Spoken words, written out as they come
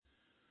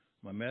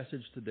My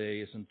message today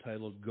is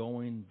entitled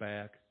Going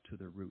Back to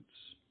the Roots.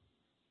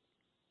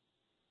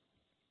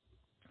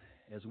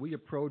 As we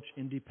approach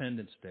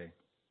Independence Day,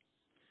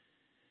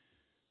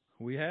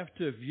 we have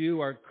to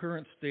view our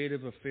current state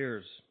of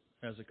affairs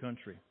as a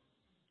country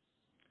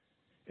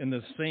in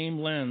the same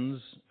lens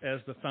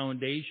as the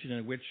foundation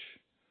in which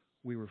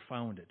we were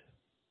founded.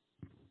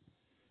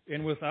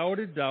 And without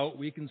a doubt,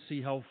 we can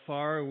see how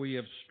far we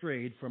have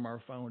strayed from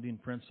our founding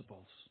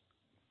principles.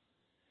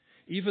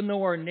 Even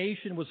though our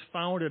nation was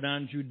founded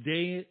on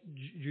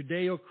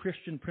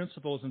Judeo-Christian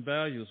principles and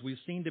values, we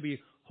seem to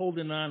be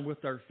holding on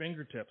with our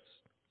fingertips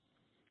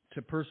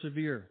to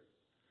persevere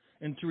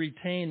and to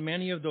retain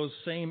many of those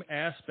same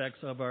aspects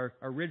of our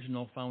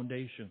original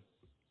foundation.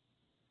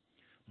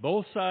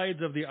 Both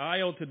sides of the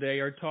aisle today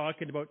are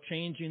talking about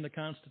changing the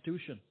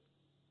Constitution,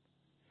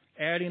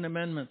 adding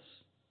amendments,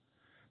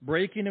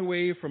 breaking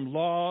away from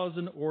laws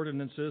and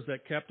ordinances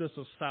that kept us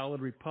a solid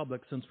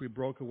republic since we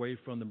broke away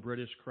from the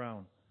British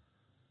Crown.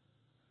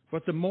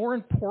 But the more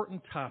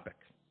important topic,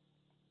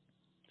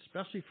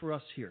 especially for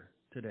us here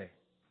today,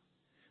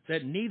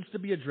 that needs to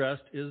be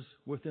addressed is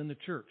within the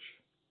church.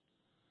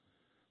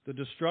 The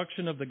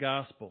destruction of the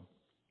gospel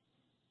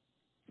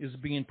is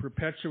being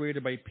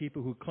perpetuated by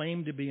people who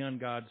claim to be on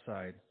God's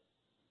side,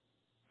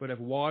 but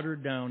have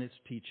watered down its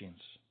teachings,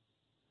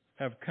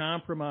 have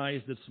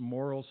compromised its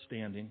moral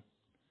standing,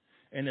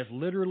 and have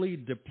literally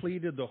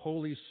depleted the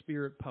Holy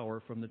Spirit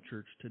power from the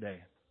church today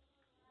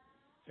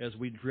as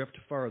we drift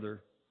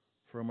farther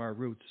from our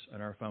roots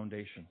and our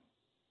foundation.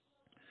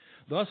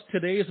 Thus,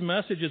 today's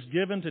message is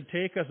given to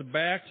take us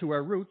back to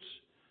our roots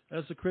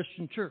as a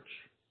Christian church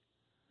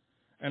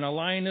and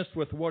align us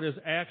with what is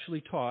actually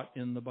taught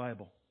in the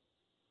Bible.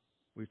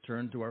 We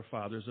turn to our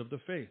fathers of the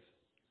faith.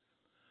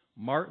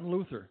 Martin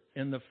Luther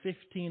in the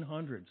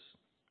 1500s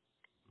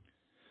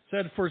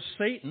said, "For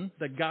Satan,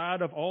 the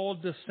god of all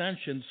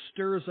dissension,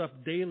 stirs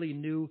up daily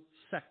new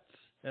sects,"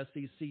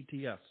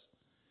 S-E-C-T-S.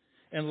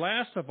 And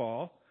last of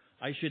all,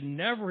 I should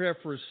never have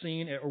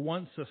foreseen or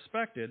once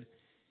suspected,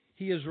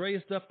 he has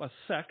raised up a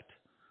sect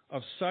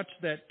of such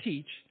that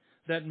teach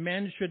that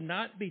men should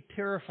not be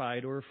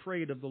terrified or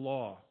afraid of the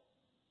law,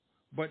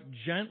 but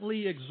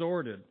gently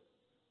exhorted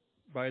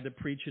by the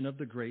preaching of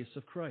the grace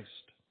of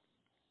Christ.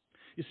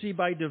 You see,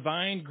 by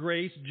divine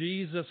grace,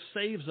 Jesus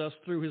saves us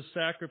through his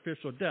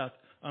sacrificial death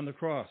on the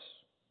cross.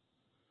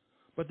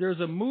 But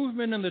there's a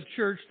movement in the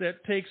church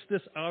that takes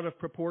this out of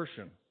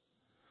proportion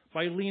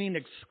by leaning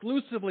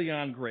exclusively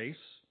on grace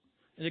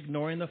and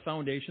ignoring the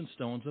foundation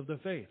stones of the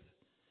faith.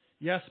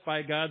 Yes,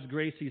 by God's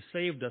grace he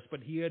saved us,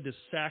 but he had to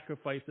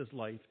sacrifice his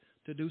life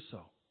to do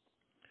so.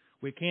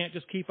 We can't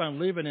just keep on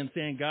living and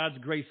saying God's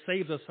grace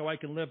saves us so I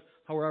can live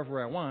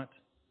however I want.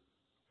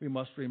 We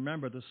must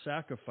remember the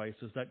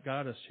sacrifices that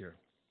got us here.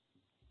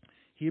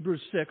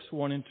 Hebrews 6,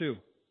 1 and 2.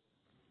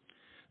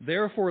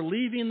 Therefore,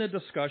 leaving the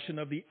discussion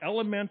of the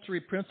elementary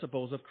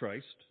principles of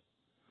Christ,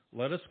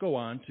 let us go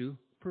on to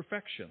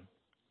perfection,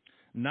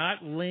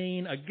 not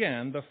laying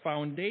again the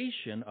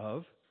foundation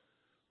of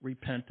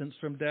repentance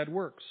from dead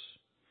works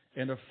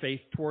and of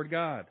faith toward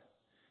God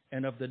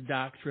and of the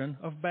doctrine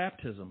of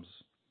baptisms,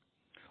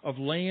 of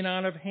laying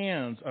on of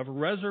hands, of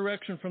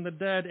resurrection from the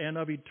dead, and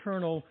of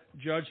eternal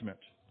judgment.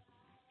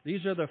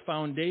 These are the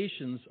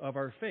foundations of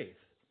our faith.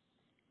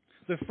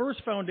 The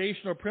first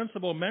foundational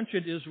principle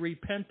mentioned is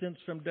repentance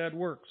from dead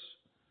works.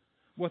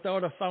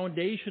 Without a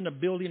foundation, a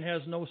building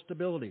has no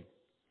stability,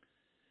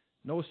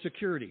 no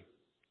security,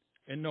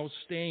 and no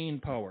staying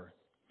power.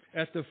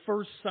 At the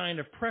first sign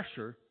of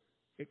pressure,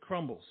 it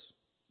crumbles.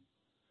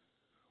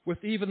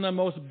 With even the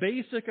most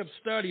basic of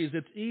studies,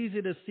 it's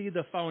easy to see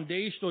the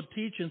foundational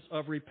teachings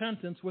of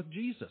repentance with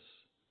Jesus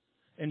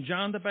and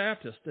John the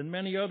Baptist and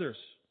many others.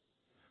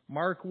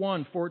 Mark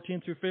 1,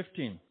 14 through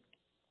 15.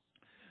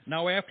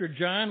 Now after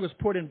John was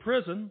put in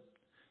prison,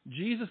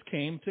 Jesus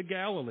came to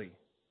Galilee,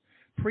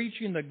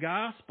 preaching the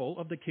gospel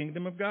of the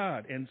kingdom of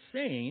God and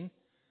saying,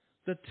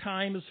 the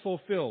time is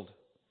fulfilled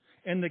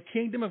and the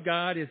kingdom of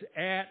God is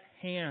at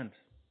hand.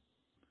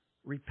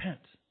 Repent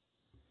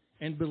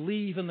and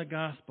believe in the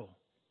gospel.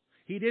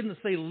 He didn't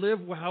say live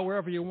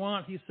however you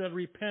want. He said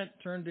repent,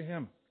 turn to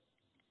him.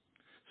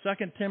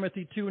 2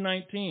 Timothy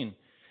 2:19.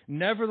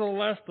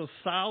 Nevertheless, the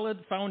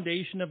solid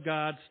foundation of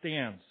God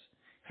stands,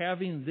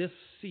 having this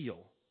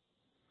seal.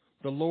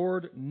 The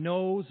Lord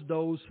knows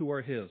those who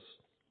are his.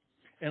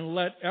 And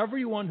let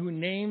everyone who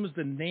names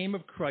the name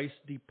of Christ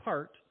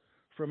depart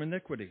from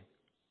iniquity.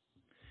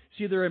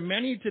 See, there are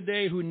many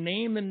today who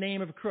name the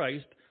name of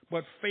Christ,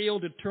 but fail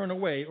to turn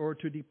away or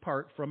to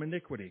depart from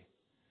iniquity.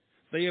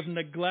 They have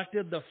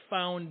neglected the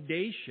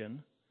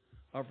foundation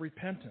of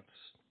repentance.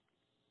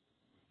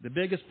 The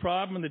biggest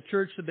problem in the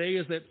church today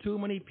is that too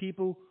many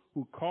people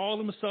who call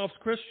themselves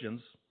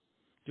Christians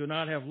do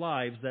not have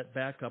lives that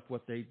back up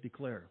what they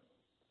declare.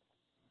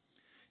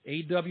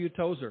 A.W.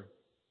 Tozer,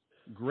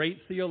 great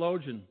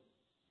theologian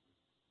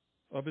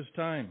of his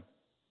time,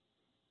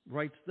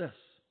 writes this: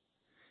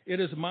 it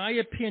is my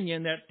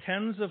opinion that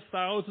tens of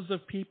thousands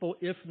of people,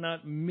 if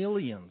not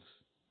millions,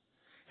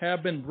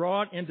 have been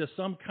brought into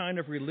some kind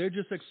of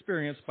religious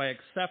experience by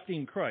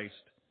accepting Christ,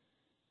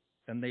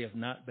 and they have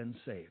not been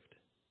saved.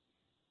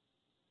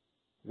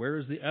 Where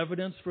is the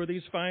evidence for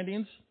these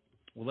findings?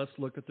 Well, let's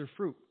look at their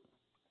fruit.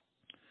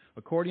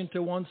 According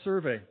to one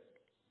survey,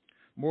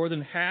 more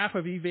than half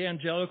of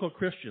evangelical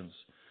Christians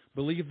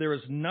believe there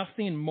is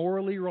nothing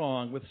morally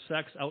wrong with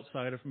sex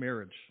outside of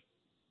marriage.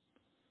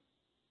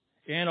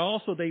 And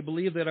also they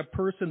believe that a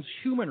person's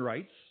human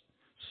rights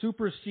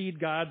supersede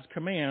God's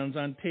commands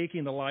on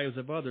taking the lives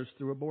of others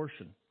through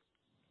abortion.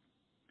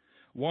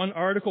 One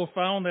article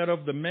found that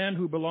of the men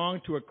who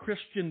belong to a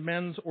Christian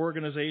men's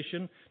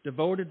organization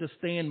devoted to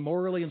staying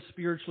morally and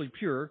spiritually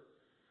pure,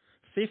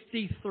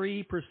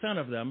 53%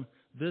 of them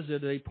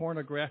visited a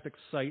pornographic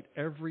site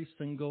every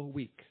single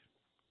week.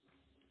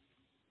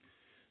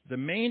 The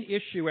main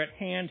issue at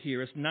hand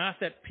here is not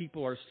that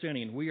people are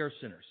sinning. We are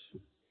sinners.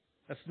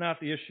 That's not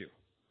the issue.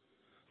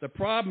 The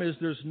problem is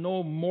there's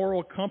no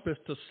moral compass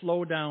to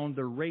slow down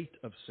the rate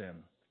of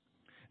sin.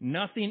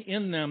 Nothing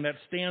in them that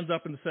stands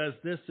up and says,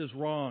 this is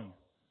wrong.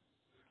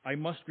 I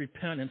must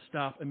repent and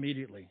stop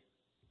immediately.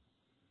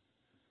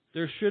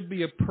 There should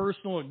be a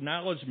personal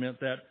acknowledgement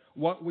that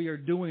what we are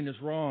doing is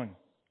wrong.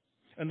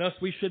 And thus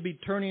we should be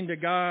turning to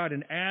God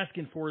and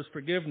asking for His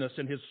forgiveness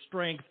and His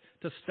strength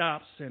to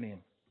stop sinning.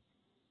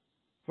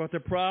 But the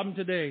problem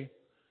today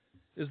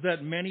is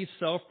that many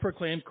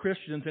self-proclaimed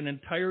Christians and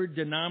entire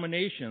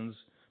denominations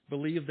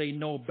believe they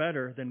know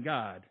better than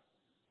God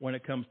when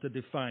it comes to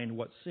define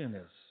what sin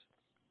is.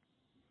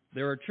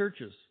 There are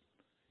churches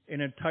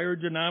and entire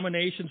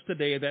denominations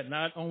today that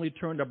not only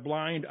turn a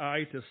blind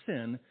eye to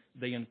sin,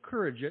 they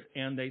encourage it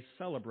and they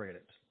celebrate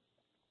it.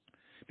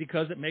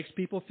 Because it makes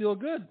people feel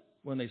good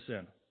when they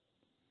sin.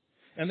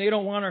 And they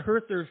don't want to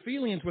hurt their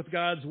feelings with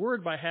God's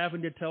Word by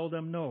having to tell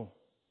them no.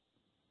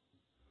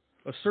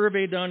 A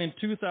survey done in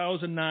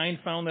 2009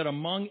 found that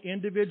among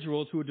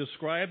individuals who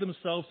describe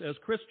themselves as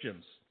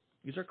Christians,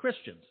 these are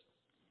Christians,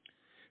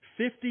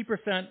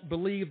 50%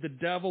 believe the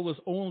devil is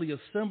only a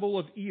symbol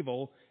of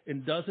evil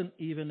and doesn't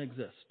even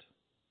exist.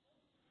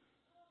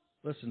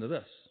 Listen to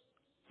this.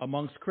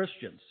 Amongst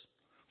Christians,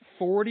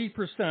 40%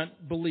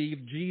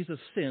 believe Jesus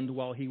sinned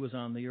while He was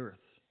on the earth.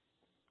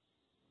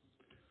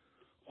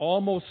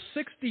 Almost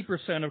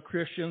 60% of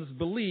Christians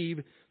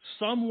believe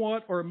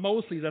somewhat or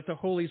mostly that the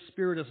Holy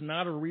Spirit is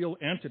not a real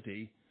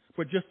entity,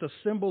 but just a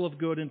symbol of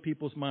good in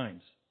people's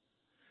minds.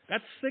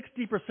 That's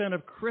 60%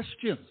 of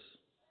Christians.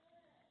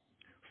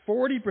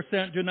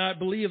 40% do not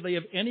believe they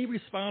have any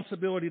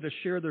responsibility to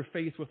share their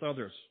faith with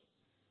others.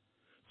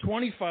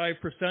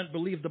 25%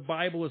 believe the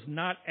Bible is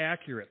not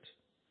accurate,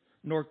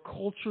 nor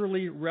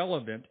culturally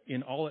relevant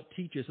in all it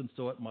teaches, and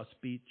so it must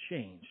be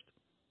changed,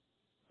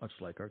 much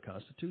like our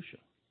Constitution.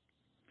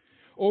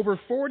 Over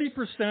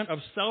 40% of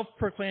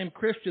self-proclaimed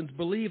Christians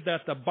believe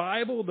that the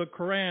Bible, the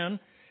Quran,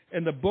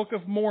 and the Book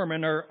of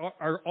Mormon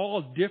are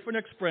all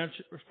different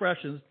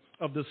expressions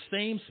of the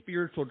same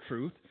spiritual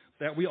truth,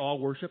 that we all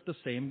worship the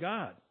same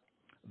God.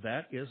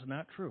 That is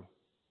not true.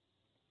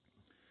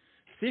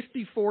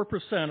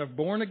 54% of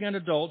born-again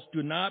adults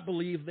do not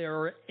believe there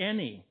are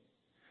any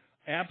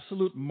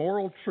absolute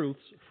moral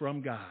truths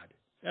from God.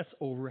 That's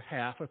over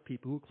half of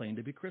people who claim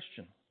to be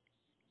Christian.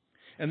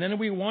 And then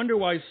we wonder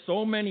why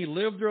so many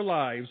live their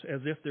lives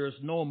as if there is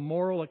no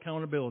moral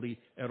accountability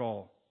at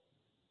all.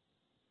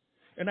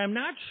 And I'm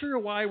not sure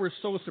why we're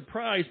so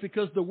surprised,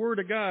 because the Word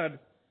of God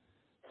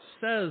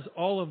says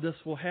all of this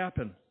will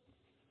happen.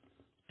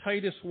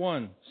 Titus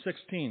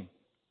 1:16,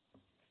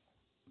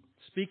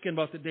 speaking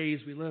about the days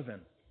we live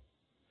in.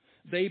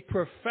 They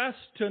profess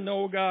to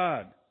know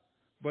God,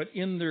 but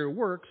in their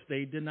works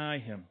they deny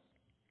Him,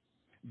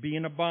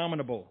 being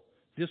abominable,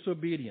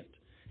 disobedient,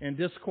 and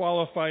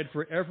disqualified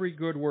for every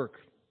good work.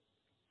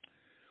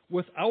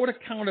 Without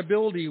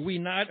accountability, we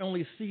not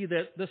only see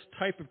that this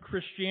type of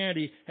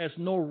Christianity has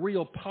no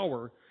real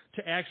power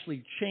to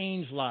actually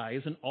change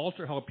lives and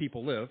alter how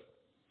people live,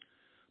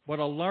 but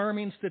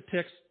alarming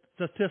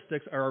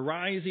statistics are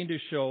arising to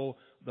show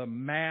the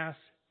mass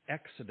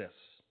exodus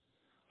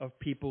of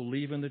people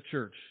leaving the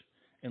church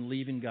and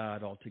leaving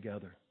God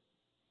altogether.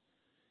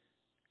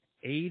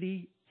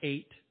 88%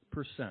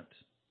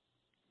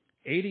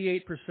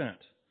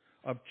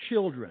 of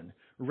children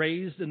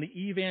raised in the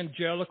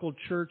evangelical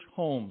church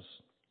homes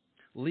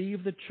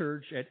leave the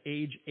church at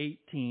age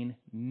 18,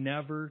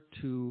 never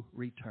to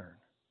return.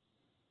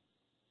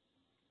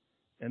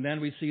 And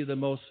then we see the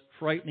most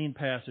frightening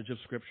passage of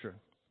Scripture,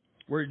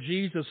 where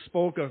Jesus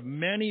spoke of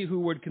many who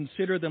would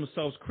consider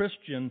themselves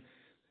Christian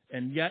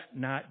and yet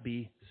not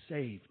be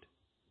saved.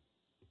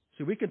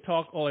 So we can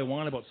talk all I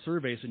want about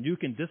surveys, and you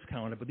can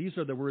discount it, but these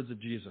are the words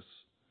of Jesus.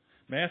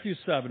 Matthew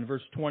 7,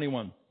 verse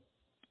 21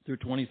 through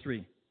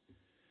 23.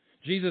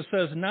 Jesus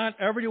says, "Not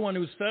everyone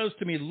who says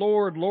to me,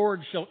 'Lord,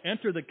 Lord,' shall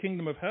enter the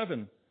kingdom of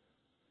heaven,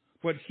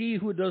 but he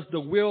who does the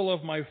will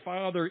of my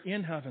Father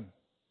in heaven.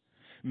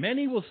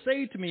 Many will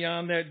say to me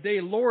on that day,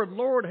 'Lord,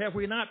 Lord, have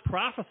we not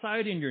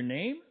prophesied in your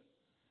name?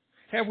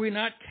 Have we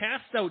not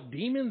cast out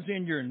demons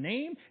in your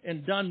name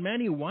and done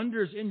many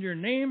wonders in your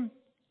name?'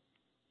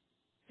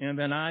 And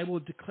then I will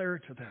declare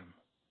to them,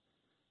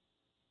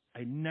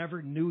 I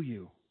never knew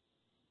you.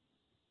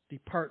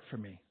 Depart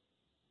from me,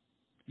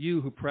 you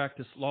who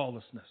practice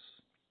lawlessness.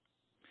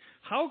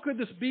 How could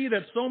this be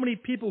that so many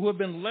people who have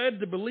been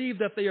led to believe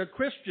that they are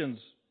Christians,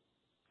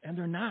 and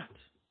they're not?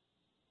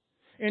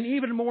 And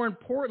even more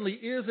importantly,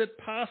 is it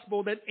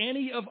possible that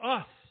any of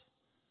us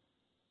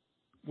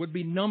would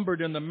be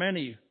numbered in the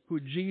many who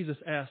Jesus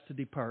asked to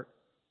depart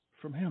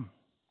from him?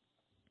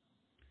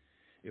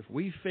 If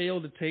we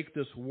fail to take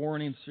this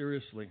warning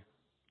seriously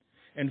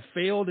and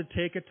fail to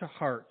take it to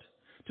heart,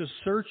 to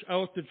search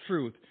out the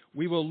truth,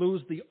 we will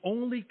lose the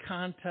only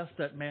contest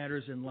that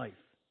matters in life,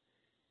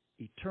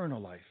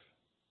 eternal life.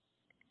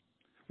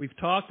 We've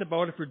talked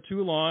about it for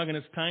too long, and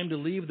it's time to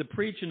leave the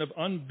preaching of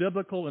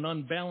unbiblical and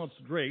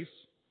unbalanced grace,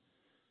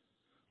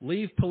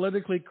 leave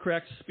politically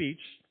correct speech,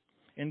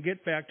 and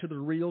get back to the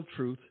real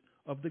truth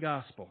of the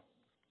gospel.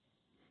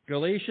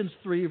 Galatians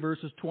 3,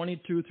 verses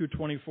 22 through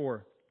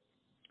 24.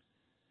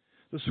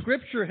 The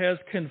Scripture has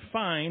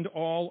confined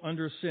all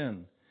under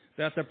sin,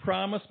 that the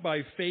promise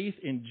by faith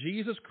in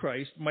Jesus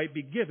Christ might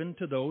be given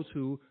to those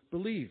who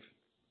believe.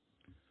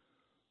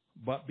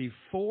 But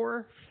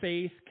before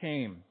faith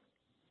came,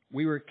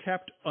 we were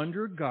kept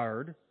under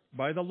guard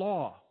by the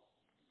law,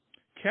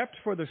 kept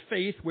for the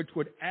faith which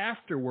would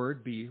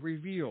afterward be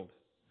revealed.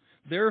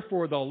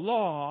 Therefore, the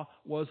law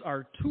was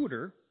our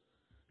tutor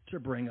to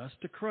bring us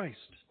to Christ,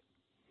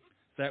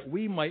 that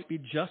we might be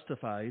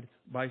justified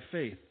by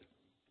faith.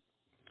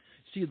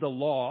 See, the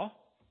law,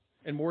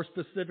 and more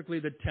specifically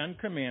the Ten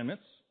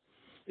Commandments,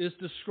 is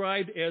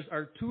described as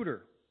our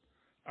tutor,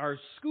 our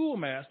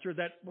schoolmaster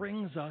that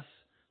brings us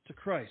to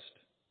Christ.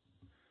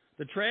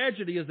 The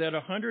tragedy is that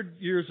 100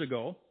 years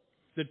ago,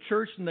 the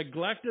church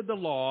neglected the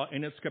law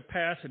in its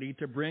capacity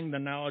to bring the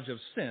knowledge of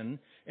sin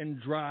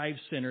and drive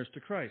sinners to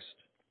Christ.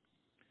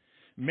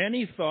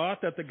 Many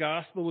thought that the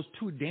gospel was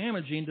too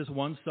damaging to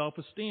one's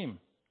self-esteem,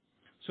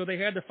 so they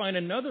had to find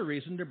another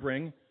reason to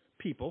bring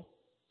people,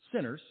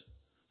 sinners,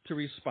 to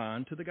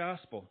respond to the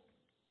gospel.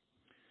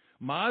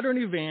 Modern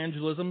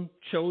evangelism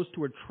chose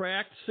to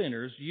attract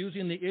sinners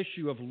using the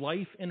issue of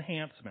life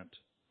enhancement.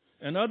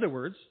 In other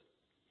words,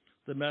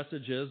 the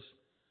message is,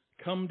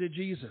 come to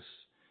Jesus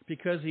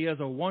because he has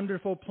a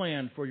wonderful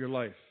plan for your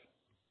life.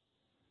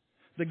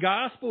 The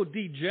gospel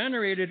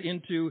degenerated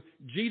into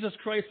Jesus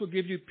Christ will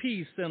give you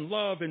peace and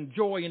love and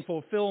joy and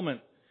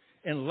fulfillment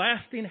and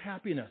lasting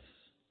happiness.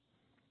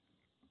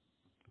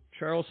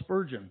 Charles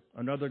Spurgeon,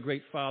 another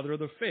great father of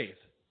the faith,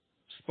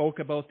 spoke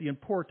about the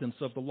importance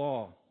of the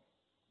law.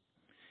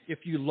 If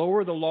you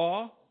lower the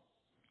law,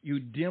 you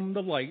dim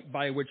the light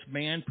by which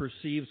man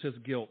perceives his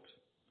guilt.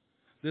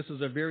 This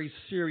is a very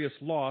serious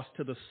loss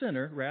to the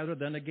sinner rather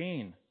than a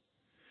gain,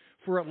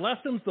 for it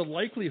lessens the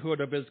likelihood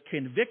of his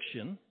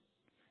conviction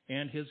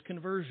and his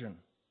conversion.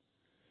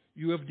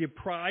 You have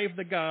deprived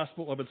the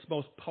gospel of its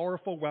most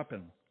powerful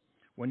weapon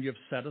when you have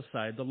set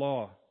aside the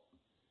law.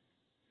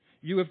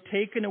 You have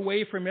taken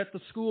away from it the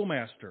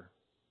schoolmaster,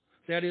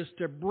 that is,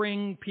 to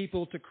bring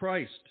people to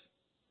Christ.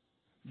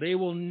 They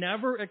will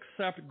never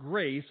accept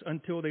grace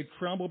until they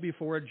tremble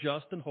before a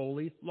just and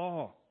holy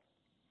law.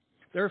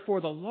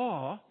 Therefore, the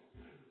law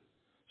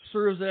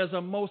serves as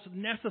a most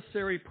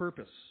necessary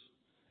purpose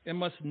and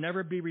must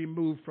never be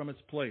removed from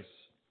its place.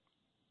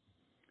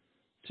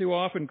 Too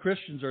often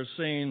Christians are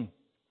saying,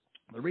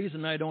 the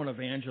reason I don't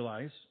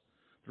evangelize,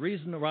 the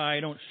reason why I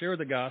don't share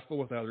the gospel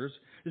with others,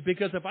 is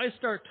because if I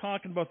start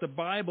talking about the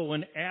Bible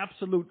and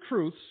absolute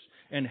truths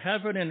and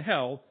heaven and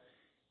hell,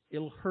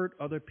 it'll hurt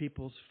other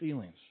people's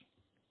feelings.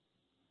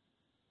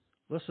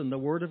 Listen, the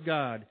Word of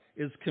God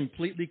is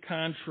completely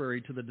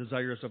contrary to the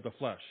desires of the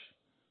flesh,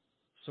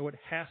 so it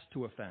has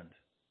to offend.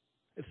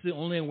 It's the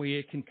only way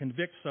it can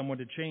convict someone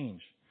to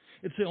change.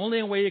 It's the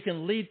only way it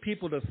can lead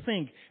people to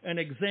think and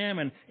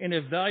examine and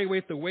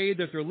evaluate the way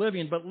that they're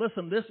living. But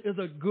listen, this is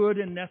a good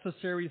and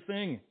necessary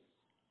thing.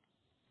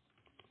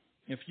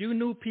 If you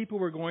knew people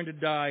were going to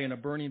die in a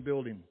burning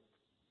building,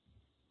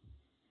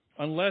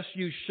 unless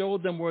you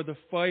showed them where the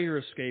fire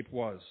escape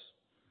was,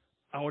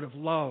 out of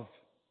love,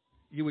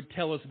 you would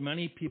tell as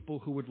many people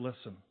who would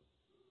listen.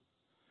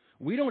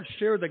 We don't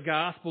share the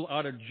gospel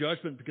out of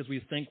judgment because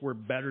we think we're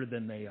better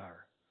than they are.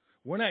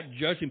 We're not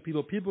judging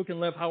people. People can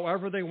live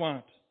however they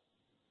want.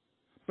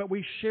 But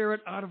we share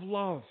it out of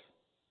love.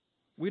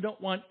 We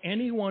don't want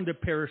anyone to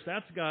perish.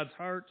 That's God's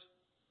heart.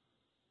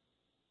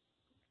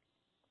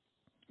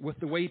 With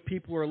the way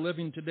people are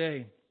living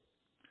today,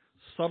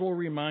 subtle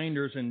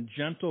reminders and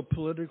gentle,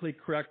 politically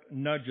correct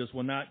nudges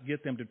will not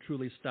get them to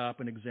truly stop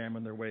and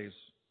examine their ways.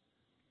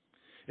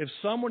 If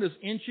someone is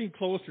inching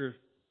closer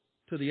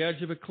to the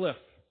edge of a cliff,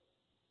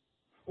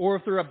 or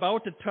if they're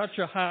about to touch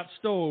a hot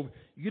stove,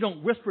 you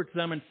don't whisper to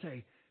them and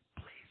say,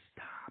 please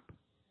stop.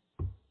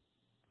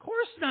 Of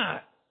course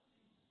not.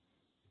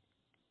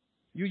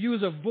 You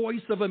use a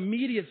voice of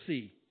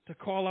immediacy to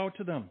call out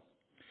to them.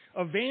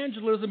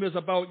 Evangelism is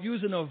about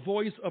using a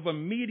voice of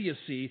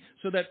immediacy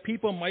so that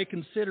people might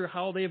consider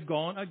how they've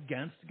gone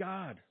against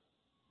God,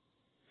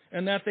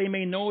 and that they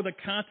may know the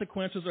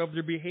consequences of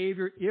their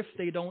behavior if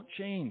they don't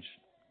change.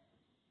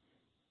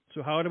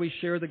 So how do we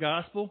share the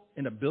gospel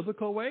in a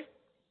biblical way?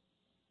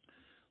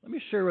 Let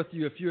me share with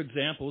you a few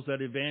examples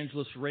that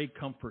evangelist Ray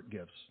Comfort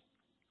gives.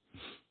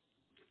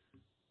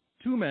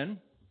 Two men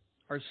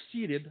are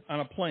seated on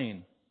a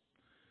plane.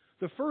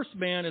 The first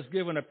man is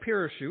given a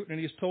parachute and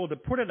he's told to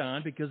put it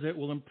on because it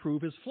will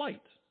improve his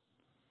flight.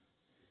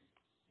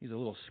 He's a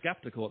little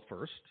skeptical at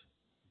first.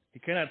 He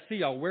cannot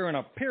see how wearing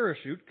a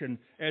parachute can,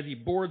 as he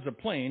boards a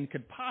plane,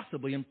 could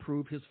possibly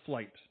improve his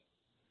flight.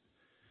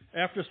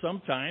 After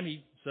some time,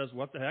 he says,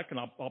 "What the heck?" and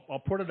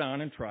I'll put it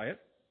on and try it.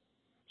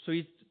 So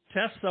he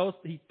tests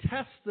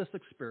this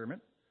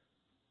experiment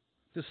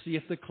to see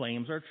if the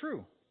claims are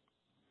true.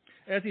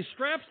 As he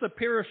straps the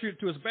parachute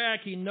to his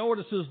back, he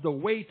notices the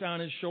weight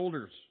on his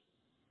shoulders.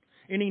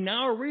 And he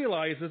now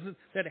realizes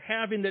that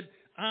having it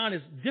on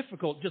is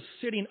difficult just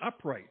sitting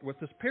upright with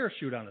this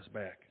parachute on his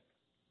back.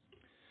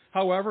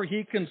 However,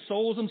 he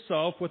consoles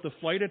himself with the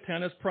flight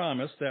attendant's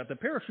promise that the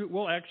parachute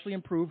will actually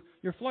improve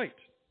your flight.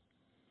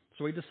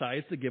 So he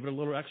decides to give it a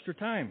little extra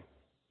time.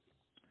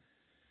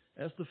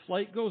 As the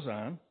flight goes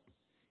on,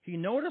 he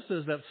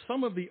notices that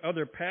some of the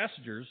other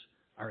passengers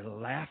are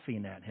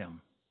laughing at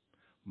him,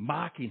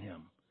 mocking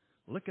him.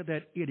 Look at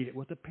that idiot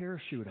with the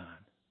parachute on.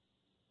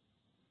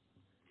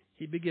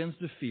 He begins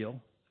to feel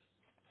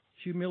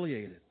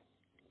humiliated.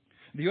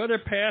 The other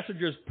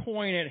passengers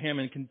point at him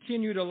and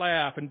continue to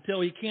laugh until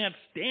he can't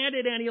stand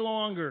it any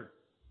longer.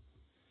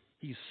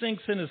 He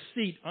sinks in his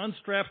seat,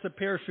 unstraps the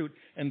parachute,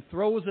 and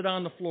throws it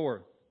on the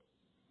floor.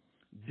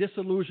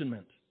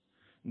 Disillusionment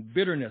and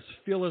bitterness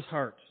fill his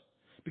heart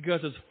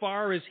because as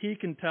far as he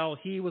can tell,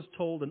 he was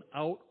told an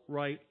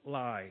outright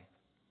lie.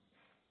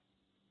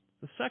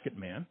 The second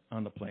man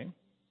on the plane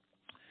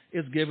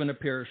is given a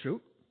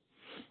parachute,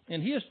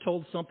 and he is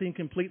told something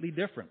completely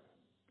different.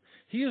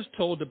 He is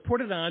told to put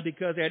it on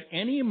because at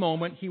any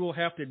moment he will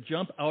have to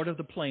jump out of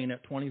the plane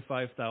at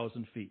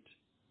 25,000 feet.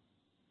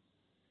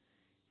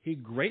 He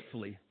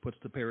gratefully puts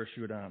the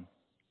parachute on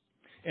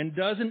and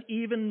doesn't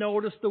even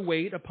notice the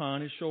weight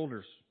upon his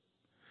shoulders,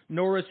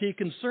 nor is he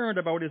concerned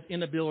about his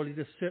inability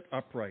to sit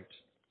upright.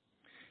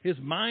 His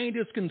mind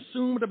is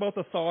consumed about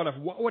the thought of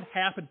what would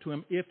happen to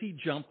him if he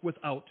jumped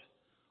without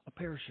a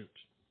parachute.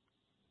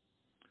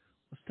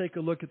 Let's take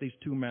a look at these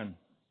two men.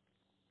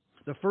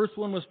 The first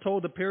one was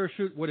told the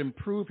parachute would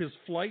improve his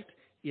flight.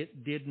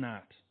 It did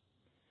not.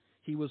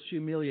 He was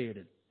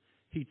humiliated.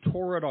 He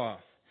tore it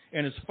off.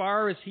 And as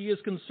far as he is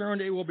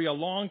concerned, it will be a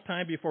long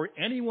time before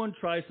anyone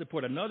tries to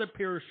put another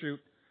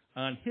parachute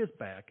on his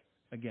back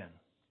again.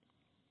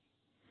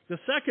 The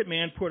second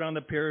man put on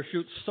the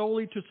parachute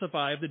solely to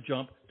survive the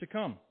jump to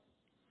come.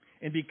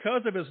 And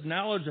because of his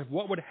knowledge of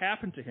what would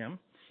happen to him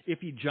if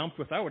he jumped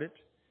without it,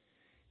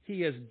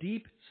 he has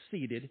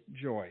deep-seated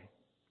joy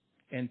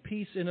and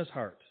peace in his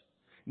heart,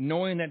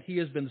 knowing that he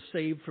has been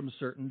saved from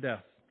certain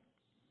death.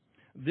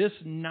 This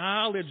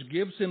knowledge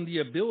gives him the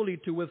ability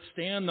to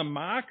withstand the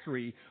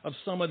mockery of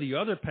some of the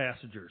other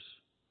passengers.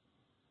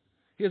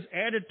 His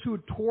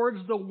attitude towards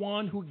the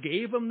one who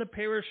gave him the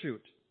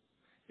parachute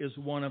is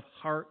one of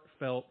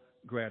heartfelt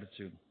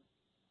gratitude.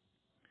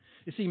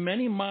 You see,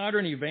 many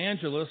modern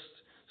evangelists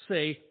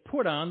say,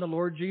 put on the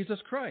Lord Jesus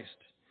Christ.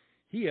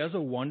 He has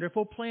a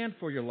wonderful plan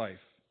for your life.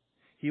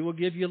 He will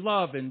give you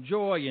love and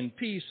joy and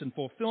peace and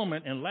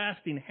fulfillment and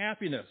lasting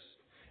happiness.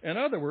 In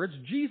other words,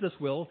 Jesus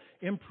will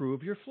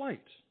improve your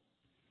flight.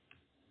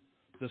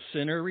 The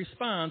sinner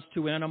responds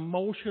to an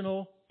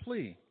emotional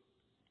plea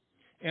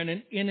and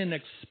in an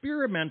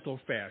experimental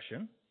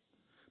fashion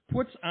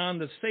puts on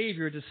the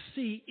Savior to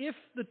see if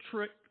the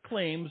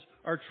claims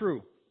are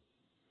true.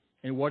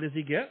 And what does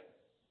he get?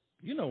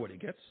 You know what he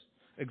gets.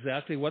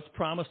 Exactly what's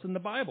promised in the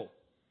Bible.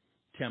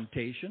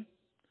 Temptation,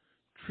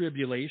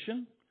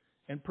 tribulation,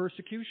 and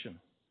persecution.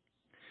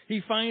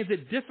 He finds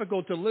it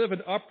difficult to live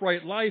an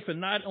upright life,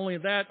 and not only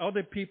that,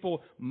 other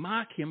people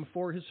mock him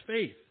for his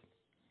faith.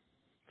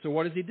 So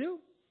what does he do?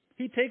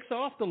 He takes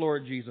off the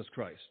Lord Jesus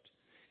Christ.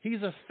 He's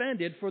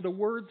offended for the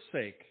word's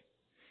sake.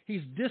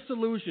 He's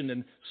disillusioned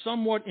and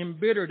somewhat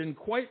embittered, and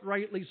quite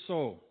rightly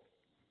so.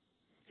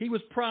 He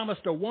was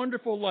promised a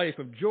wonderful life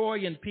of joy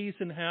and peace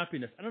and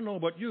happiness. I don't know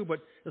about you, but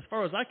as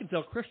far as I can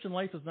tell, Christian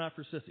life is not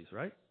for sissies,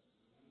 right?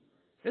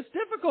 It's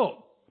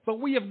difficult, but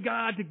we have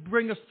God to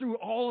bring us through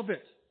all of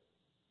it.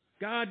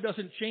 God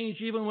doesn't change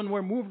even when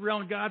we're moved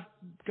around.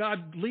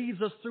 God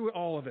leads us through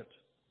all of it.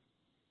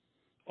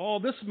 All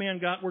this man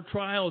got were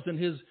trials and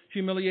his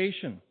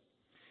humiliation.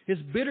 His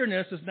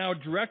bitterness is now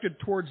directed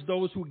towards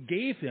those who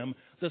gave him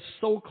the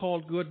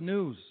so-called good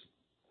news.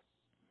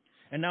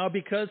 And now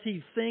because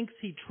he thinks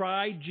he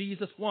tried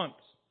Jesus once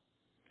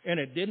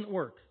and it didn't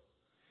work,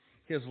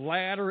 his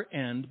latter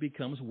end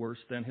becomes worse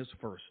than his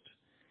first.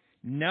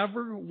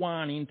 Never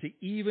wanting to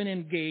even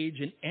engage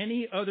in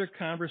any other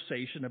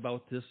conversation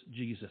about this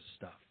Jesus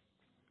stuff.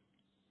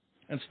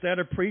 Instead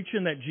of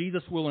preaching that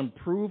Jesus will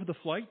improve the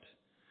flight,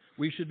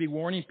 we should be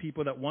warning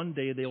people that one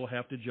day they will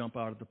have to jump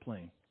out of the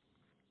plane.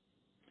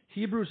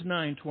 Hebrews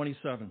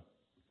 9:27.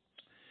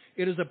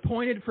 It is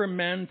appointed for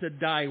men to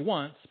die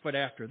once, but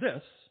after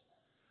this,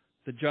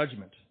 the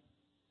judgment.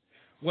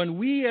 When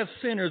we as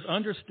sinners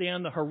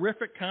understand the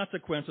horrific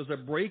consequences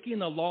of breaking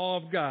the law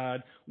of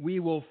God, we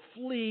will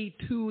flee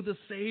to the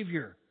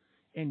Savior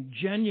in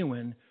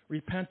genuine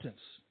repentance.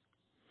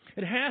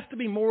 It has to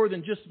be more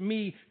than just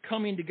me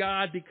coming to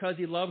God because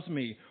He loves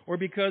me or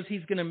because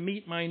He's going to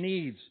meet my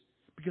needs.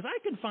 Because I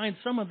can find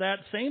some of that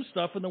same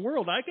stuff in the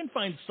world. I can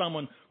find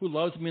someone who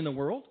loves me in the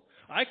world.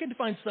 I can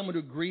find someone who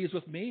agrees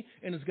with me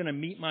and is going to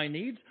meet my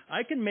needs.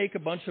 I can make a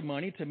bunch of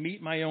money to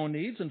meet my own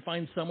needs and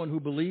find someone who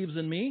believes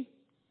in me.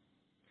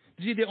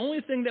 See, the only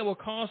thing that will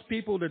cause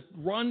people to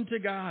run to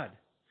God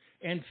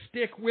and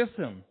stick with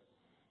Him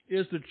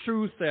is the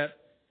truth that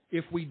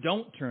if we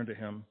don't turn to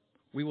Him,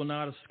 we will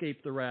not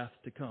escape the wrath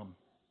to come.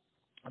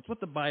 That's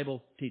what the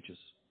Bible teaches.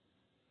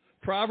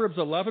 Proverbs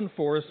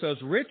 11:4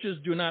 says, "Riches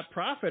do not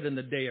profit in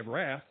the day of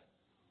wrath,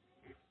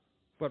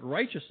 but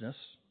righteousness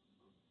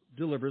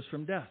delivers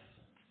from death."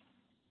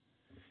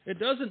 It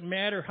doesn't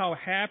matter how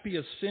happy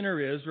a sinner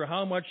is or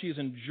how much he's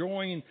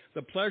enjoying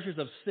the pleasures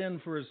of sin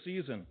for a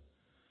season.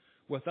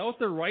 Without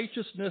the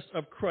righteousness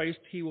of Christ,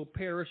 he will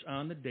perish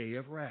on the day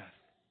of wrath.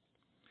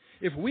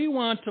 If we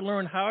want to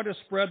learn how to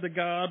spread the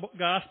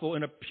gospel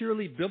in a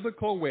purely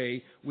biblical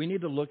way, we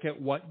need to look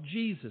at what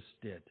Jesus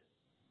did.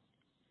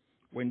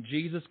 When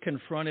Jesus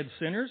confronted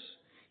sinners,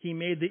 He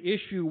made the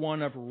issue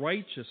one of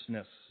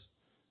righteousness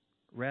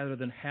rather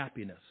than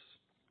happiness.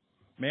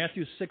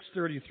 Matthew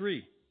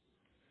 6:33.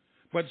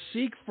 "But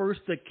seek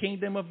first the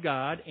kingdom of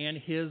God and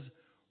His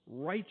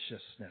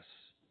righteousness,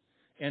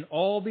 and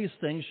all these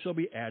things shall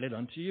be added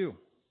unto you."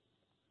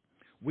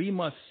 We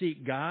must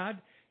seek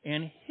God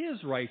and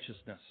His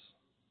righteousness.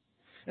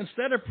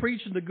 Instead of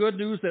preaching the good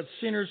news that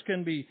sinners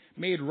can be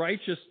made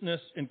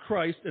righteousness in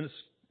Christ and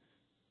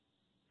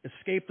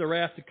escape the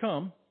wrath to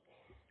come,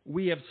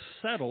 we have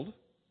settled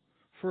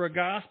for a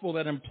gospel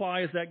that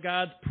implies that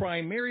God's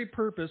primary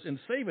purpose in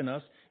saving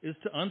us is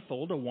to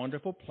unfold a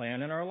wonderful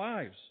plan in our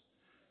lives,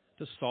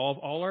 to solve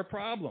all our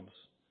problems,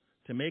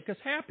 to make us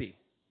happy,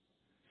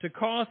 to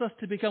cause us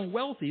to become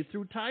wealthy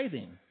through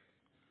tithing,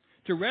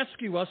 to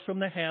rescue us from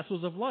the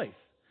hassles of life.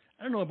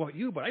 I don't know about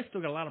you, but I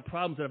still got a lot of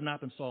problems that have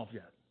not been solved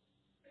yet.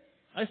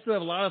 I still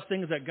have a lot of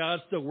things that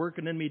God's still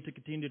working in me to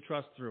continue to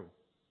trust through.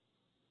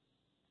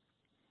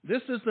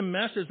 This is the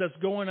message that's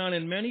going on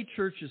in many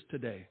churches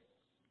today.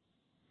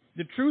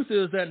 The truth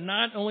is that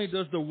not only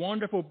does the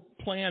wonderful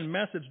plan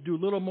message do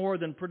little more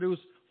than produce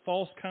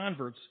false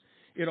converts,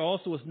 it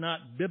also is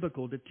not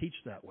biblical to teach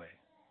that way.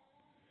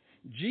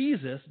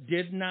 Jesus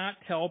did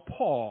not tell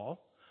Paul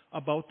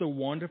about the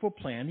wonderful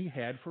plan He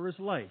had for his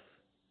life.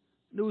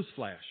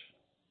 Newsflash.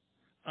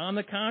 On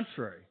the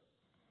contrary,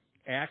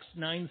 Acts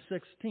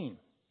 9:16.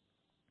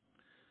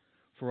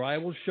 "For I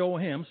will show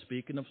him,"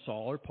 speaking of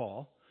Saul or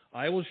Paul,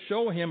 "I will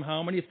show him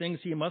how many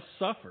things he must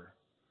suffer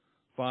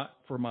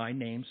for my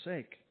name's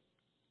sake."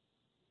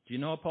 Do you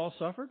know how Paul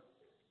suffered?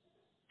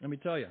 Let me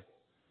tell you.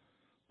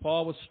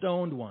 Paul was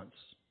stoned once.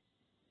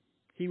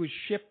 He was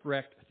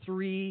shipwrecked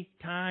 3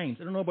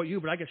 times. I don't know about you,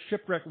 but I got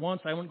shipwrecked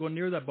once. I wouldn't go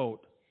near that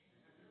boat.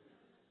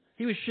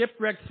 He was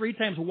shipwrecked 3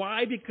 times.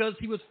 Why? Because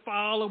he was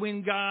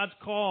following God's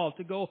call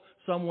to go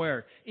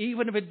somewhere.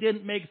 Even if it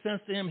didn't make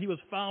sense to him, he was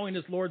following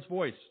his Lord's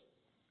voice.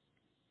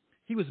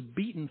 He was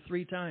beaten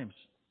 3 times.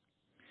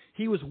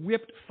 He was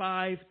whipped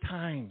 5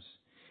 times.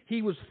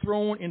 He was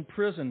thrown in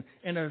prison,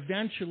 and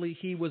eventually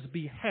he was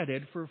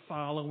beheaded for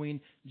following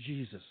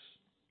Jesus.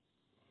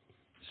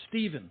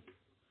 Stephen,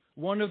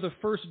 one of the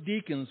first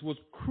deacons, was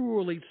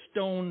cruelly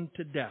stoned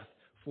to death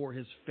for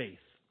his faith.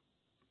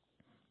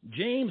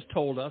 James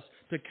told us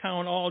to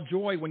count all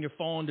joy when you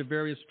fall into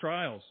various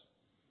trials.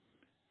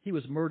 He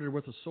was murdered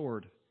with a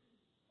sword.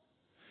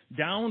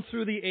 Down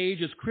through the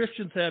ages,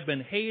 Christians have been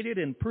hated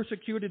and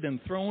persecuted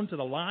and thrown to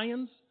the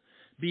lions,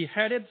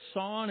 beheaded,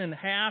 sawn in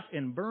half,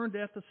 and burned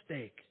at the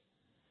stake.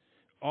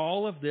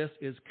 All of this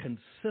is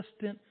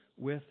consistent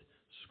with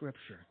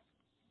Scripture.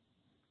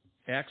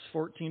 Acts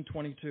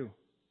 14:22.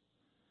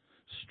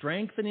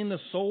 "Strengthening the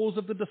souls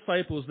of the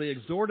disciples, they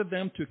exhorted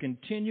them to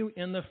continue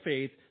in the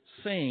faith,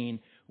 saying,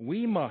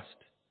 'We must,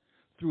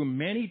 through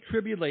many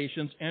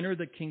tribulations, enter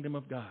the kingdom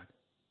of God.'"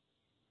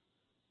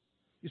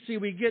 You see,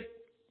 we get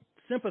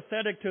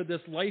sympathetic to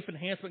this life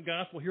enhancement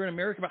gospel here in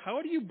America, but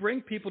how do you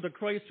bring people to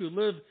Christ who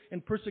live in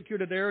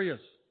persecuted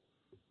areas?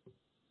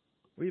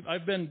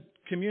 I've been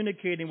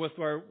communicating with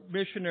our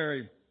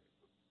missionary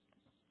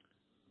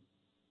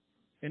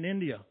in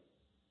India,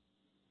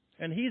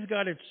 and he's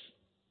got to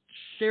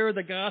share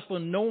the gospel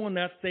knowing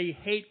that they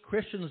hate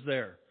Christians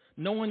there,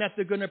 knowing that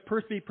they're going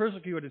to be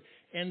persecuted,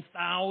 and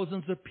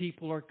thousands of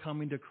people are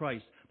coming to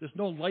Christ. There's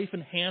no life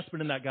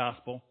enhancement in that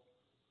gospel.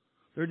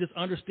 They're just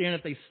understanding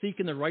that they seek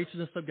in the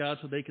righteousness of God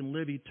so they can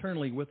live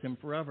eternally with Him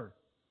forever.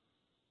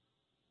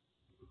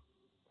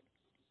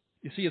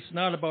 You see, it's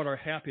not about our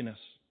happiness,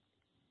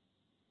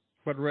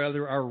 but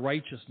rather our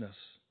righteousness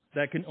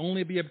that can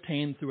only be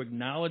obtained through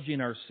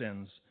acknowledging our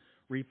sins,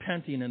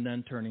 repenting, and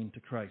then turning to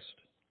Christ.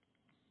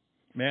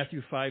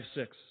 Matthew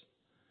 5:6.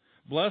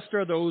 "Blessed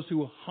are those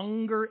who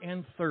hunger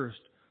and thirst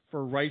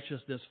for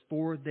righteousness,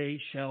 for they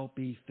shall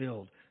be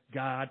filled."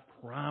 God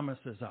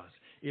promises us,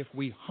 if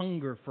we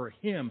hunger for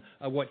Him,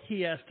 what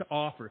He has to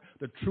offer,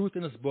 the truth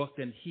in His book,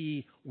 then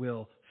He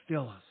will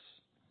fill us.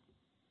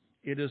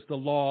 It is the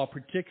law,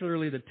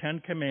 particularly the Ten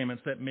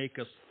Commandments, that make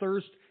us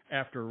thirst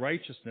after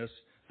righteousness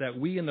that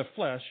we in the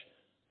flesh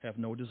have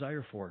no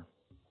desire for.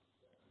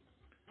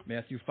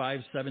 Matthew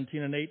 5:17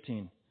 and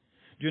 18.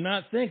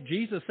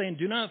 Jesus saying,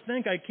 do not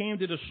think I came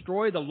to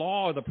destroy the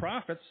law or the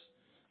prophets.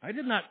 I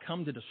did not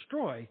come to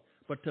destroy,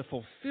 but to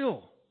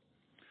fulfill.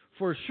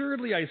 For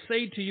assuredly I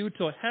say to you,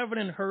 till heaven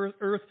and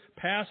earth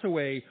pass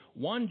away,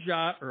 one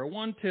jot or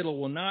one tittle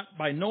will not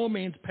by no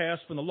means pass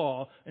from the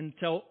law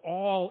until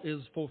all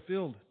is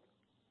fulfilled.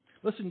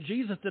 Listen,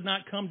 Jesus did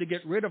not come to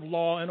get rid of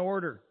law and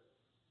order.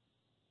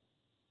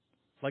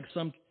 Like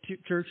some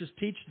churches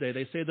teach today.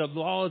 They say the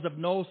law is of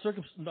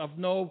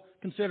no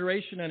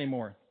consideration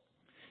anymore.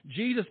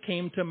 Jesus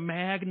came to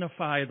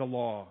magnify the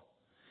law,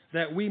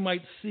 that we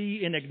might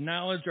see and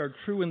acknowledge our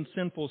true and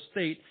sinful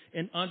state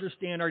and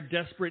understand our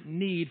desperate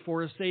need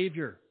for a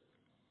Savior.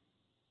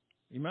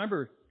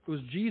 Remember, it was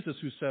Jesus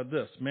who said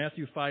this,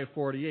 Matthew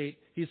 5:48.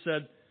 He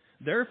said,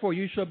 therefore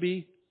you shall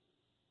be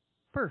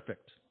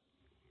perfect,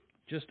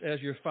 just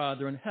as your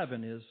Father in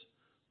heaven is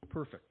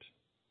perfect.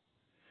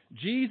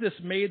 Jesus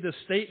made this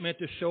statement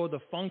to show the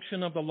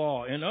function of the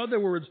law. In other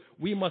words,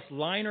 we must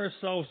line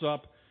ourselves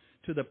up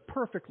to the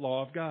perfect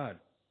law of God.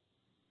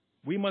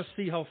 We must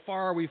see how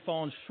far we've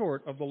fallen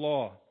short of the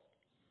law.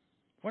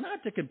 We're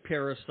not to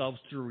compare ourselves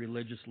to a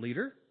religious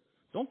leader.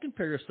 Don't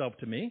compare yourself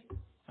to me.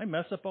 I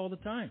mess up all the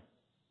time.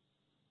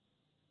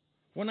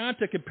 We're not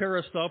to compare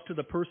ourselves to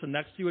the person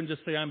next to you and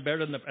just say,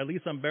 at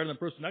least I'm better than the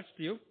person next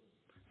to you.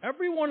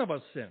 Every one of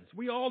us sins.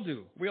 We all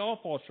do. We all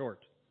fall short.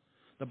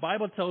 The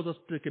Bible tells us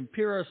to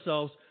compare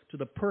ourselves to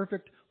the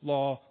perfect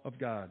law of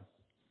God.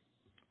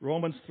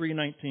 Romans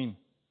 3:19.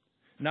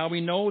 Now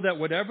we know that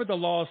whatever the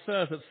law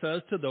says, it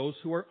says to those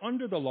who are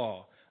under the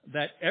law,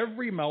 that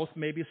every mouth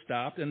may be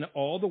stopped and that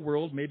all the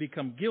world may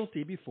become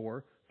guilty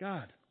before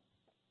God.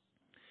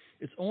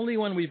 It's only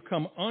when we've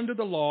come under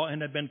the law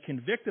and have been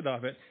convicted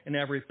of it and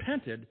have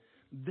repented,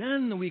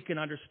 then we can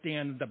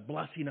understand the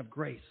blessing of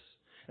grace.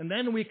 And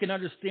then we can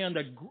understand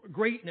the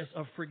greatness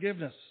of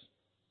forgiveness.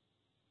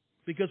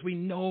 Because we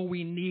know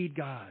we need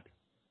God.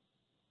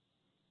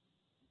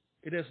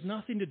 It has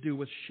nothing to do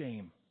with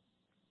shame.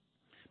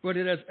 But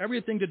it has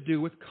everything to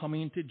do with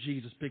coming to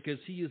Jesus, because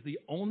He is the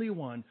only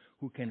one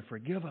who can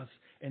forgive us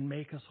and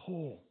make us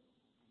whole.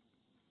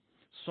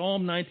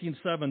 Psalm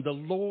 19:7, the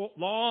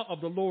law of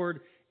the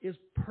Lord is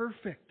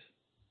perfect,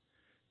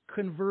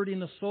 converting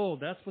the soul.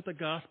 That's what the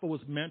gospel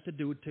was meant to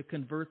do, to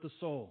convert the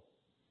soul.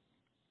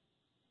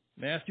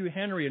 Matthew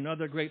Henry,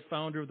 another great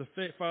father of the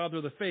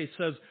faith,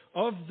 says,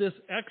 of this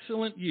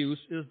excellent use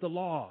is the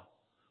law.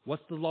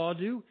 What's the law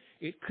do?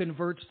 It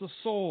converts the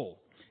soul.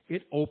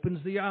 It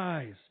opens the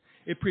eyes.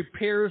 It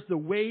prepares the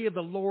way of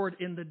the Lord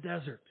in the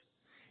desert.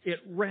 It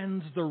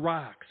rends the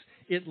rocks.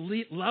 It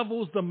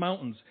levels the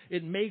mountains.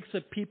 It makes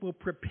a people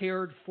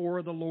prepared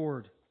for the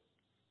Lord.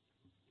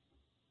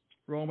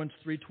 Romans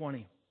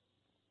 3:20.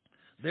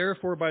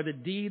 Therefore, by the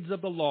deeds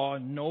of the law,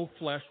 no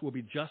flesh will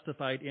be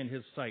justified in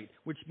His sight.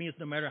 Which means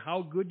no matter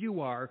how good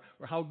you are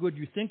or how good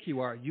you think you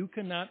are, you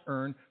cannot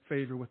earn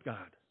favor with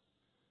God.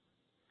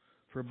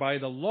 For by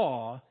the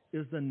law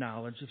is the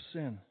knowledge of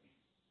sin.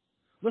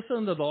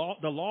 Listen, the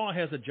law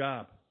has a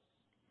job.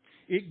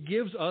 It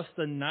gives us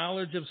the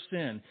knowledge of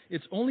sin.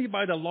 It's only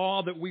by the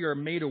law that we are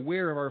made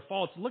aware of our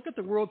faults. Look at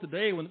the world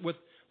today with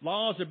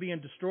laws are being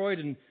destroyed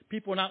and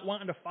people not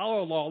wanting to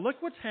follow law.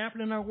 Look what's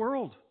happening in our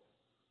world.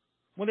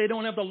 When they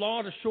don't have the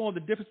law to show them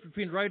the difference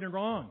between right and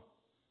wrong.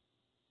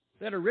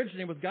 That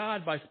originated with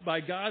God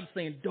by God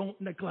saying, don't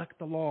neglect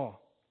the law.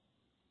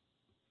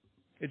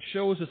 It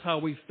shows us how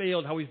we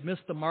failed, how we've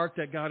missed the mark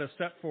that God has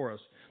set for us.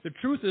 The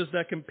truth is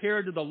that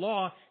compared to the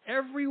law,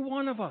 every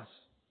one of us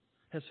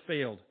has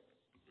failed.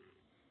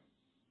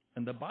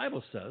 And the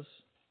Bible says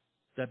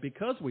that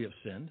because we have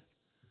sinned,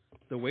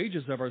 the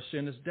wages of our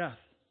sin is death.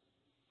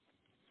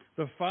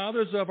 The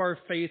fathers of our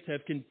faith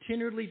have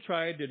continually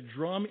tried to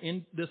drum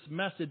in this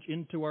message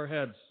into our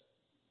heads.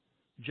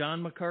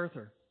 John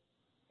MacArthur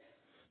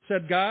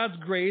said God's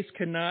grace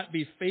cannot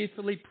be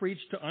faithfully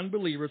preached to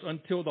unbelievers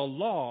until the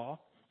law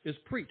is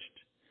preached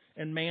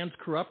and man's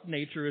corrupt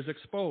nature is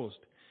exposed.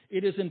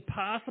 It is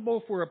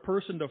impossible for a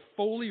person to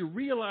fully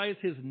realize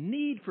his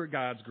need for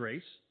God's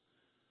grace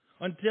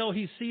until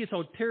he sees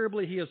how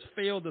terribly he has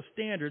failed the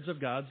standards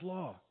of God's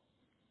law.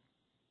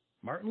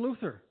 Martin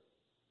Luther.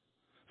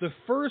 The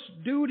first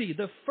duty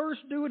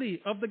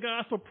of the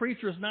gospel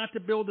preacher is not to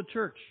build a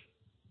church.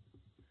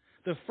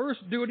 The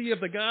first duty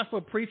of the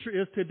gospel preacher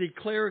is to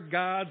declare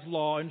God's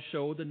law and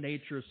show the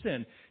nature of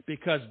sin,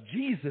 because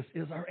Jesus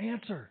is our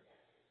answer.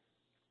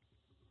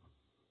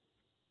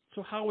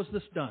 So how is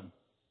this done?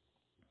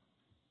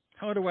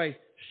 How do I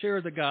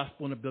share the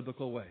gospel in a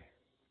biblical way?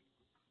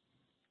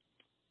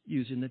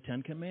 Using the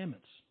Ten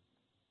Commandments.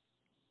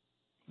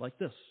 Like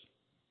this.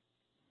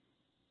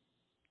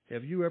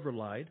 Have you ever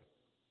lied?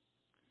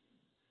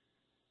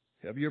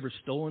 Have you ever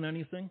stolen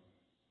anything?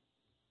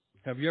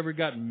 Have you ever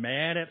gotten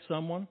mad at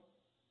someone?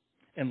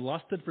 and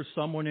lusted for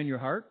someone in your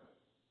heart,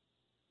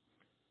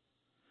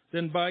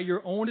 then by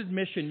your own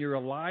admission, you're a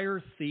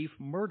liar, thief,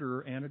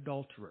 murderer, and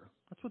adulterer.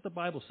 That's what the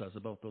Bible says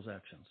about those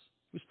actions.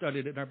 We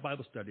studied it in our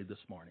Bible study this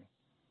morning.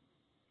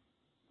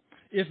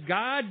 If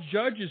God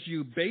judges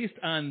you based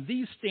on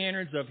these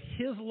standards of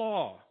His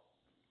law,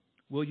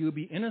 will you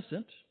be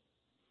innocent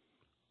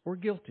or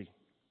guilty?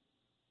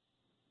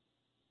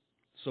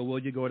 So will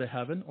you go to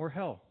heaven or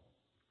hell?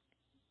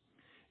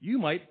 You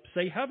might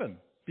say heaven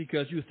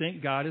because you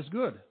think God is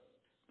good.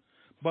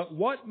 But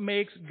what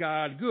makes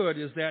God good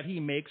is that He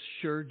makes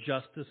sure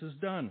justice is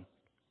done.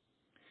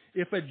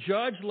 If a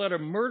judge let a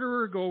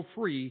murderer go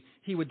free,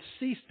 he would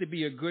cease to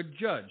be a good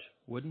judge,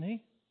 wouldn't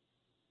he?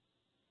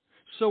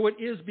 So it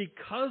is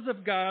because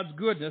of God's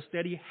goodness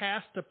that He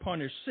has to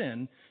punish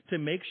sin to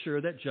make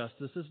sure that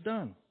justice is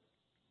done.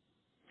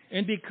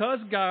 And because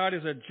God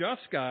is a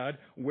just God,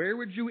 where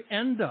would you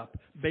end up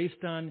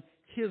based on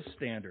His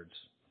standards?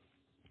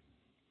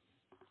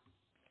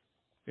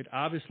 It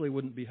obviously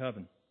wouldn't be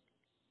heaven,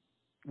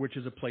 which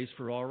is a place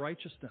for all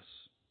righteousness.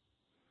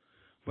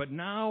 But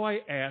now I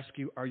ask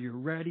you, are you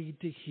ready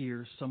to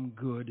hear some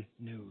good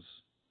news?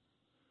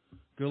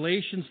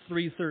 Galatians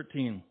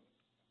 3:13.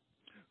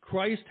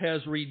 Christ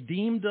has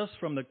redeemed us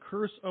from the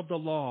curse of the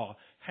law,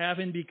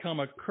 having become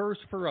a curse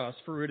for us,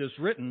 for it is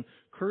written,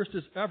 cursed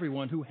is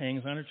everyone who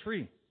hangs on a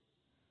tree.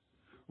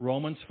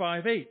 Romans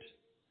 5:8.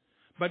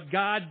 But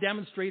God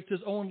demonstrates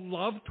His own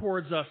love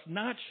towards us,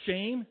 not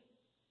shame.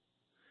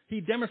 He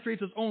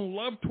demonstrates His own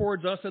love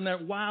towards us in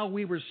that while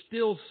we were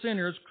still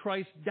sinners,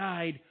 Christ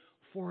died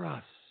for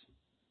us.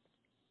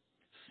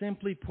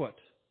 Simply put,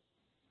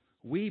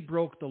 we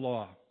broke the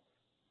law,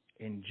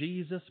 and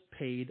Jesus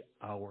paid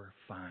our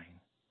fine.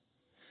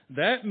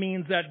 That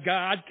means that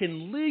God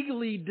can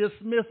legally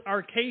dismiss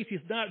our case. He's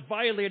not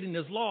violating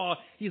His law.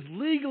 He's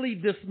legally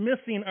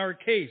dismissing our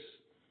case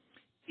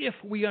if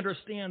we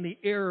understand the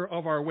error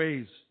of our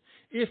ways.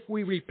 If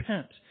we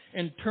repent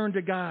and turn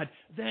to God,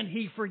 then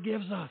He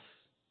forgives us.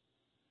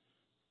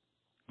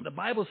 The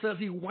Bible says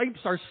He wipes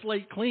our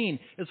slate clean.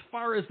 As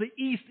far as the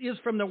east is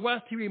from the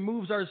west, He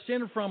removes our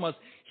sin from us.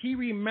 He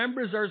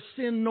remembers our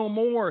sin no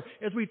more.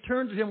 As we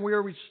turn to Him, we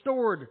are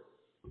restored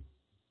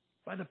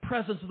by the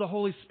presence of the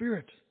Holy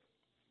Spirit.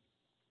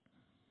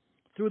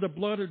 Through the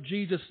blood of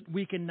Jesus,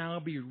 we can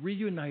now be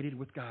reunited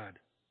with God.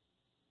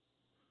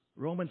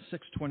 Romans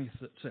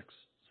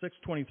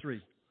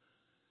 6:23.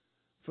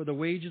 For the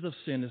wages of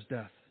sin is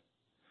death,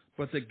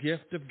 but the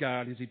gift of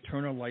God is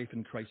eternal life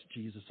in Christ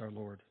Jesus our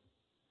Lord.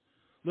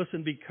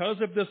 Listen,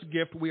 because of this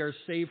gift, we are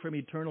saved from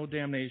eternal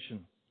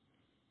damnation.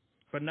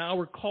 But now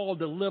we're called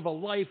to live a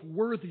life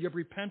worthy of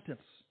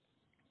repentance.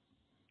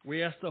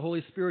 We ask the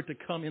Holy Spirit to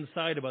come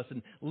inside of us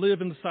and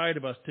live inside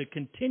of us to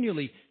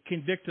continually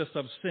convict us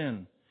of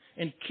sin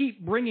and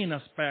keep bringing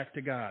us back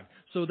to God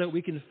so that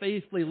we can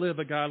faithfully live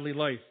a godly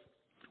life.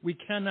 We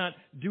cannot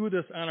do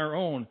this on our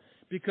own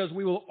because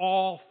we will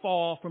all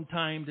fall from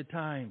time to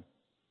time.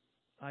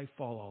 I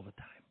fall all the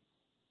time.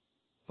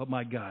 But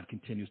my God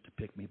continues to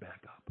pick me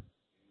back up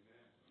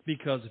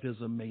because of His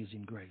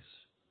amazing grace.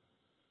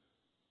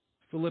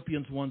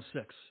 Philippians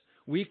 1:6.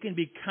 We can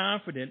be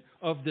confident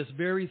of this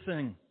very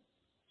thing,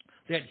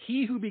 that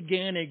He who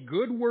began a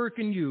good work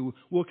in you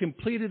will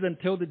complete it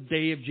until the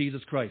day of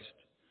Jesus Christ.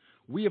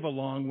 We have a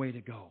long way to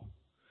go.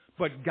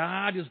 But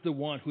God is the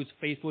one who is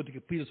faithful to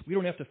complete us. We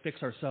don't have to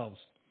fix ourselves.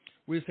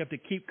 We just have to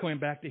keep coming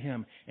back to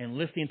Him and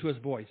listening to His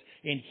voice.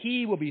 And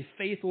He will be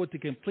faithful to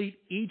complete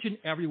each and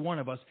every one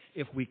of us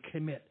if we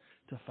commit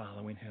to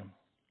following Him.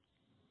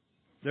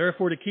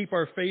 Therefore, to keep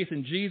our faith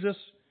in Jesus,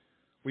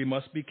 we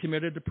must be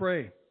committed to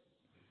pray.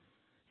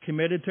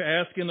 Committed to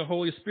asking the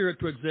Holy Spirit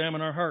to examine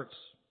our hearts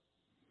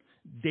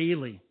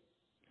daily,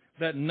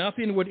 that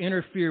nothing would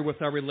interfere with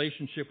our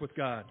relationship with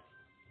God.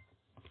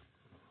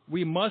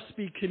 We must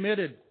be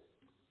committed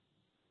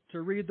to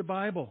read the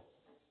Bible,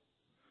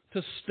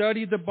 to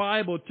study the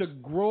Bible, to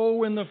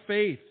grow in the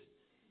faith,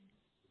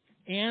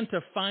 and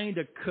to find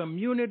a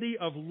community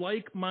of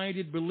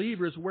like-minded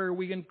believers where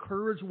we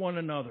encourage one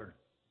another,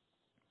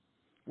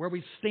 where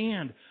we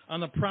stand on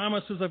the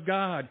promises of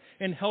God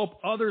and help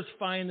others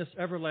find this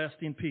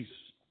everlasting peace.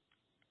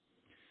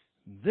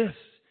 This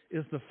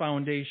is the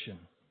foundation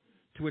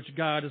to which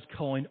God is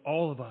calling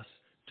all of us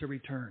to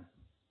return.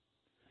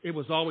 It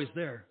was always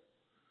there.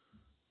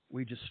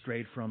 We just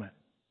strayed from it.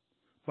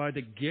 By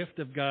the gift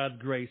of God's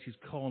grace, He's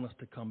calling us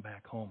to come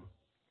back home.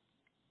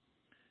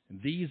 And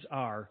these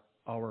are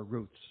our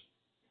roots.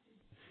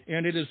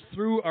 And it is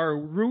through our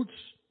roots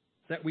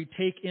that we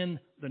take in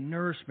the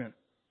nourishment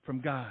from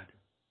God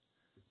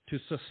to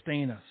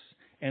sustain us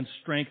and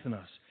strengthen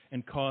us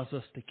and cause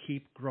us to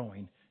keep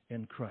growing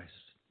in Christ.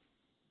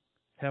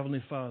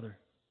 Heavenly Father,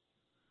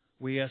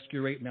 we ask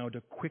You right now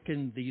to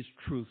quicken these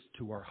truths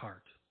to our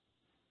heart.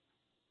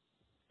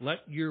 Let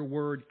Your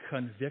word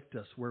convict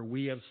us where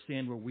we have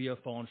sinned, where we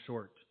have fallen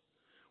short.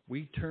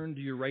 We turn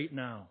to You right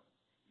now.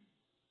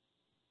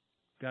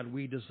 God,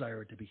 we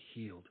desire to be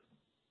healed.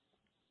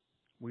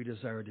 We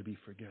desire to be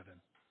forgiven.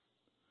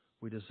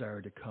 We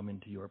desire to come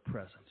into Your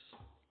presence.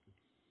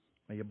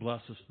 May you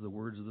bless us to the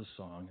words of the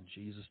song. In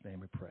Jesus' name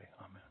we pray.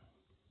 Amen.